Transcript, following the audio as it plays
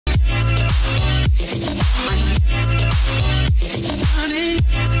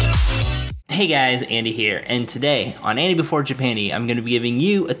Hey guys, Andy here, and today on Andy Before Japandy, I'm going to be giving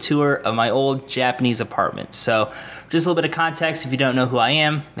you a tour of my old Japanese apartment. So, just a little bit of context if you don't know who I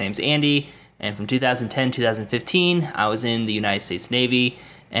am. My name's Andy, and from 2010-2015, I was in the United States Navy,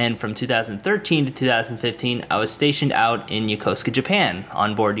 and from 2013 to 2015, I was stationed out in Yokosuka, Japan,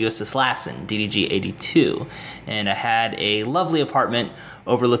 on board USS Lassen, DDG-82, and I had a lovely apartment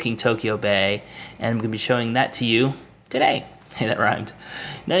overlooking Tokyo Bay, and I'm going to be showing that to you today. Hey, that rhymed.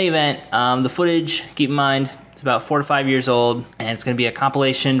 In any event, the footage, keep in mind, it's about 4 to 5 years old, and it's going to be a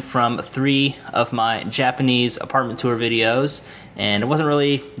compilation from 3 of my Japanese apartment tour videos, and I wasn't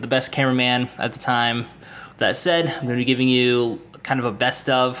really the best cameraman at the time. That said, I'm going to be giving you kind of a best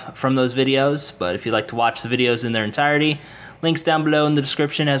of from those videos, but if you'd like to watch the videos in their entirety, links down below in the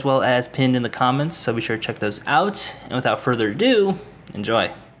description as well as pinned in the comments, so be sure to check those out. And without further ado,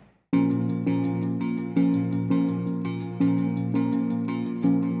 enjoy.